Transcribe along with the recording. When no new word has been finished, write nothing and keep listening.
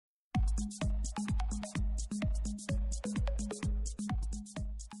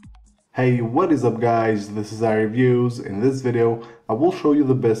Hey, what is up guys, this is iReviews. In this video, I will show you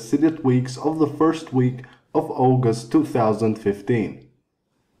the best Cydia tweaks of the first week of August 2015.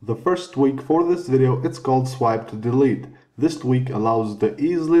 The first tweak for this video, it's called SwipeToDelete. This tweak allows you to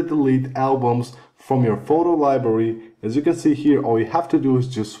easily delete albums from your photo library. As you can see here, all you have to do is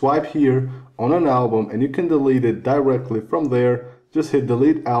just swipe here on an album and you can delete it directly from there. Just hit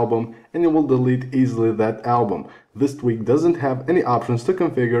delete album and you will delete easily that album. This tweak doesn't have any options to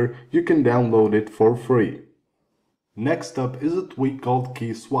configure, you can download it for free. Next up is a tweak called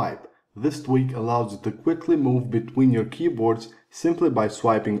KeySwipe. This tweak allows you to quickly move between your keyboards simply by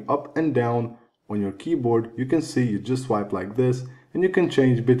swiping up and down on your keyboard. You can see you just swipe like this and you can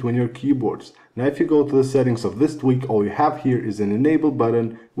change between your keyboards. Now if you go to the settings of this tweak, all you have here is an enable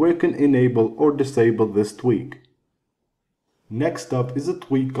button where you can enable or disable this tweak. Next up is a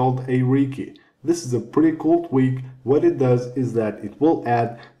tweak called a rekey. This is a pretty cool tweak. What it does is that it will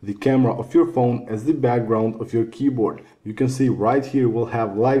add the camera of your phone as the background of your keyboard. You can see right here we'll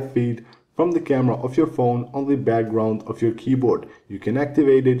have live feed from the camera of your phone on the background of your keyboard. You can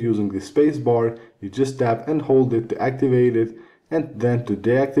activate it using the space bar. You just tap and hold it to activate it, and then to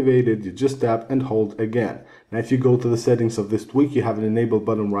deactivate it you just tap and hold again. Now if you go to the settings of this tweak, you have an enable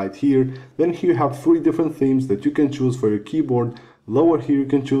button right here. Then here you have three different themes that you can choose for your keyboard. Lower here you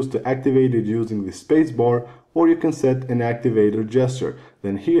can choose to activate it using the space bar, or you can set an activator gesture.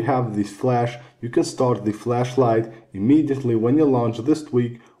 Then here you have this flash. You can start the flashlight immediately when you launch this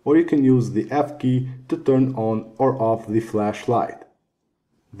tweak, or you can use the F key to turn on or off the flashlight.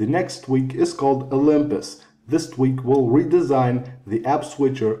 The next tweak is called Olympus. This tweak will redesign the app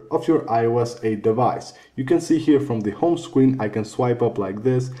switcher of your iOS 8 device. You can see here from the home screen I can swipe up like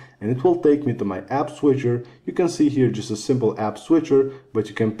this and it will take me to my app switcher. You can see here just a simple app switcher, but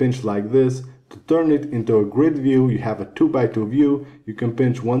you can pinch like this. To turn it into a grid view, you have a 2x2 view. You can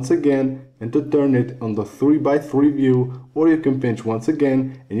pinch once again, and to turn it on the 3x3 view, or you can pinch once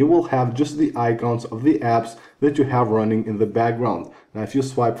again and you will have just the icons of the apps that you have running in the background. Now if you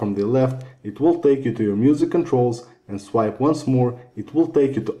swipe from the left, it will take you to your music controls, and swipe once more, it will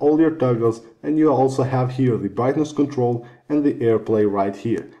take you to all your toggles, and you also have here the brightness control and the AirPlay right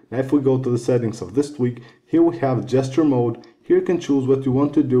here. Now if we go to the settings of this tweak, here we have gesture mode. Here you can choose what you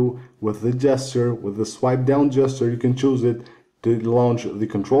want to do with the gesture. With the swipe down gesture you can choose it to launch the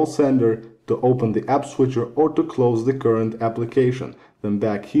control center, to open the app switcher, or to close the current application. Then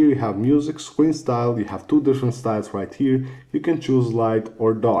back here you have music screen style. You have two different styles right here. You can choose light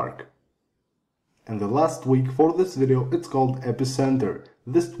or dark. And the last tweak for this video, it's called Epicenter.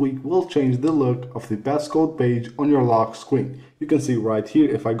 This tweak will change the look of the passcode page on your lock screen. You can see right here,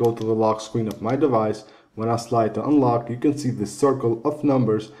 if I go to the lock screen of my device, when I slide to unlock, you can see this circle of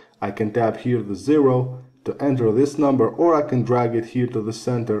numbers. I can tap here the 0 to enter this number, or I can drag it here to the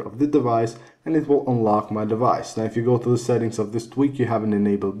center of the device and it will unlock my device. Now if you go to the settings of this tweak, you have an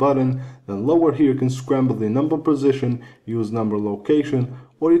enable button. Then lower here you can scramble the number position, use number location,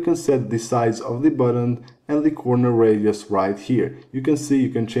 or you can set the size of the button and the corner radius right here. You can see you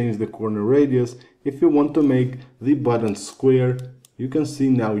can change the corner radius. If you want to make the button square, you can see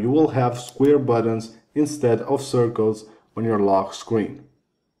now you will have square buttons instead of circles on your lock screen.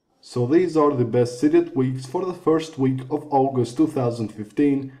 So these are the best Cydia tweaks for the first week of August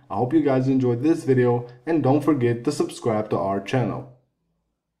 2015. I hope you guys enjoyed this video and don't forget to subscribe to our channel.